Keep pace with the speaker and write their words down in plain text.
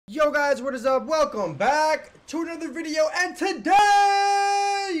Yo guys, what is up? Welcome back to another video, and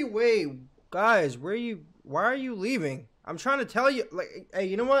today, wait, guys, why are you leaving? I'm trying to tell you, like, hey,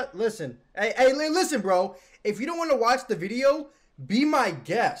 you know what? Listen, hey, listen, bro. If you don't want to watch the video, be my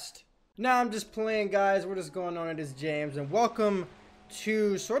guest. Nah, I'm just playing, guys. What is going on? It is James, and welcome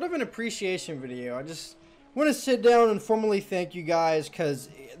to sort of an appreciation video. I just want to sit down and formally thank you guys, because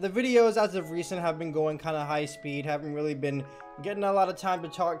the videos as of recent have been going kind of high speed, haven't really been getting a lot of time to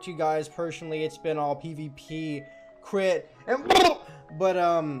talk to you guys personally. It's been all PvP, crit, and but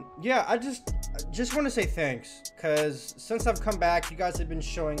yeah, I just want to say thanks, because since I've come back, you guys have been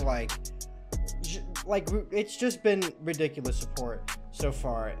showing like it's just been ridiculous support so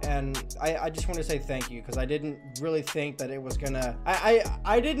far, and I just want to say thank you, because I didn't really think that it was gonna,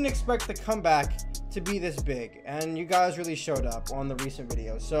 I didn't expect the comeback to be this big, and you guys really showed up on the recent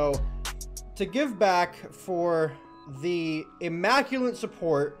video. So to give back for the immaculate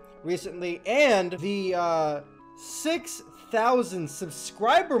support recently and the 6,000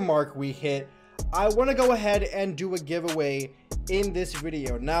 subscriber mark we hit, I want to go ahead and do a giveaway in this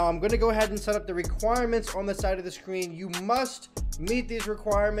video. Now I'm going to go ahead and set up the requirements on the side of the screen. You must meet these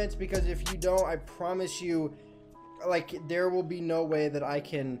requirements, because if you don't, I promise you, like, there will be no way that I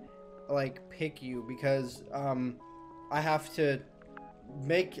can like pick you, because I have to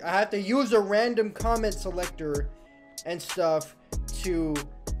use a random comment selector and stuff to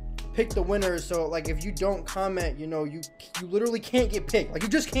pick the winners. So like, if you don't comment, you know, you literally can't get picked, like, you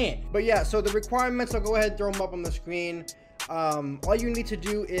just can't. But yeah, so the requirements, I'll go ahead and throw them up on the screen. All you need to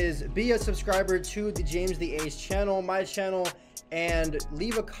do is be a subscriber to the James the Ace channel, my channel, and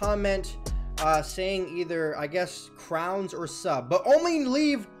leave a comment saying either, I guess, crowns or sub, but only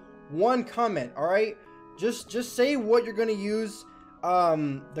leave one comment. All right, just say what you're going to use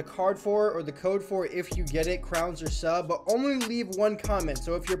the card for, or the code for, if you get it, crowns or sub, but only leave one comment.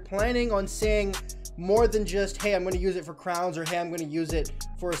 So if you're planning on saying more than just, hey, I'm going to use it for crowns, or hey, I'm going to use it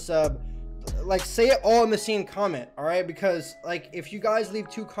for a sub, like, say it all in the same comment. All right, because like, if you guys leave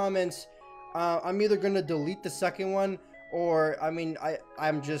two comments, I'm either going to delete the second one, or I mean,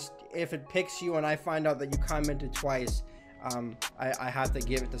 I'm just, if it picks you and I find out that you commented twice, I have to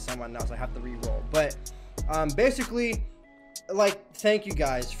give it to someone else. I have to re-roll. But basically, like, thank you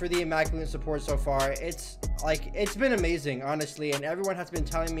guys for the immaculate support so far. It's been amazing, honestly, and everyone has been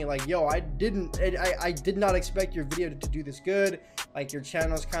telling me like, yo, I did not expect your video to do this good. Like, your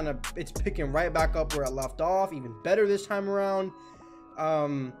channel's kind of, it's picking right back up where it left off, even better this time around.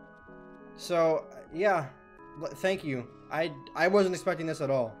 So yeah, thank you. I wasn't expecting this at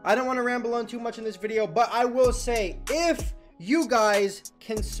all. I don't want to ramble on too much in this video, but I will say, if you guys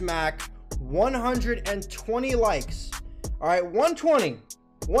can smack 120 likes, all right, 120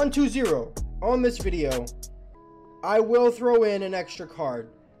 on this video, I will throw in an extra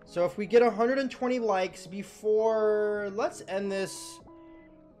card. So if we get 120 likes before, let's end this.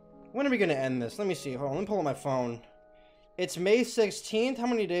 When are we gonna end this? Let me see. Hold on, let me pull up my phone. It's May 16th. How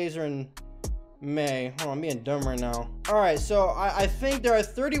many days are in May? Hold on, I'm being dumb right now. All right, so I think there are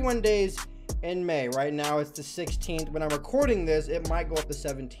 31 days in May. Right now it's the 16th. When I'm recording this, it might go up to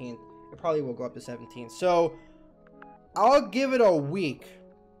 17th. It probably will go up to 17th. So I'll give it a week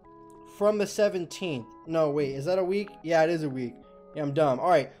from the 17th. No, wait, is that a week? Yeah, it is a week. Yeah, I'm dumb. All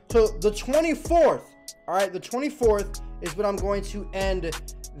right, so the 24th. All right, the 24th is when I'm going to end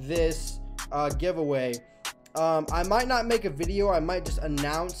this giveaway. I might not make a video. I might just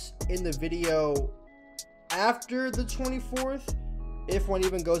announce in the video after the 24th, if one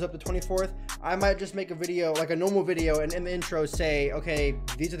even goes up the 24th. I might just make a video, like a normal video, and in the intro say, okay,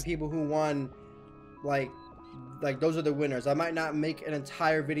 these are the people who won, like those are the winners. I might not make an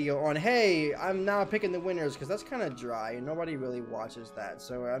entire video on, hey, I'm now picking the winners, because that's kind of dry and nobody really watches that.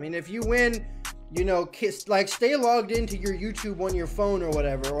 So I mean, if you win, you know, like, stay logged into your YouTube on your phone or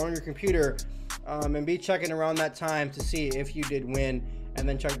whatever, or on your computer, and be checking around that time to see if you did win, and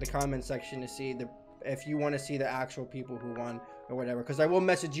then check the comment section to see if you want to see the actual people who won or whatever, because I will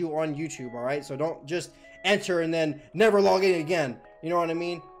message you on YouTube. All right, so don't just enter and then never log in again, you know what I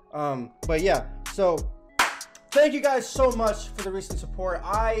mean? But yeah, so thank you guys so much for the recent support.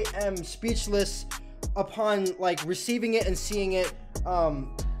 I am speechless upon like receiving it and seeing it.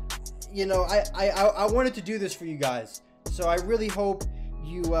 You know, I wanted to do this for you guys, so I really hope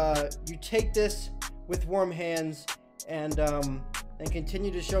you take this with warm hands, and continue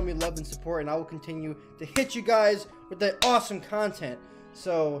to show me love and support, and I will continue to hit you guys with that awesome content.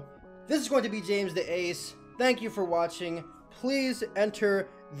 So this is going to be James the Ace. Thank you for watching. Please enter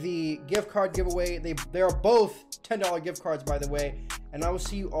the gift card giveaway. They are both $10 gift cards, by the way, and I will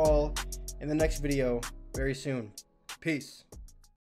see you all in the next video very soon. Peace.